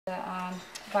The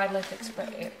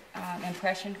phytolith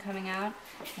impression coming out,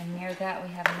 and near that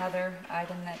we have another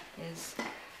item that is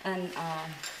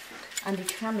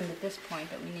undetermined at this point,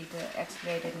 but we need to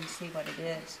excavate it and see what it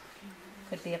is.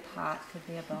 Could be a pot, could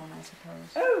be a bone, I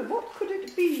suppose. Oh, what could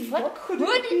it be? What could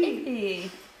it be?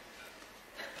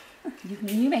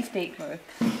 You may speak, Ruth.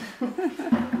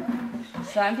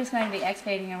 So I'm just going to be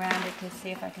excavating around it to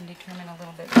see if I can determine a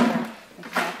little bit better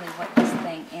exactly what this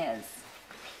thing is.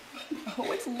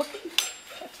 Oh, it's looking.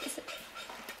 What is it?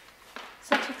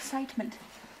 Such excitement.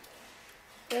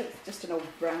 It's just an old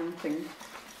brown thing.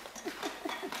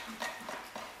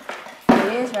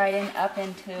 It is right up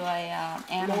into a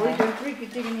animal. Lord, don't really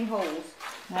dig any holes.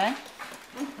 What?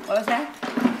 What was that?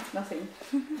 Nothing.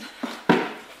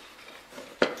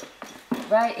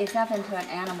 Right, it's up into an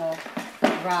animal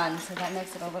run, so that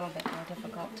makes it a little bit more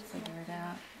difficult to figure it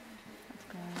out. What's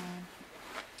going on?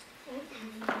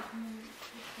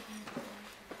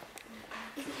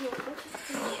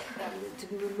 To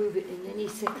remove it in any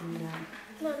second now.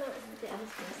 No, it's the other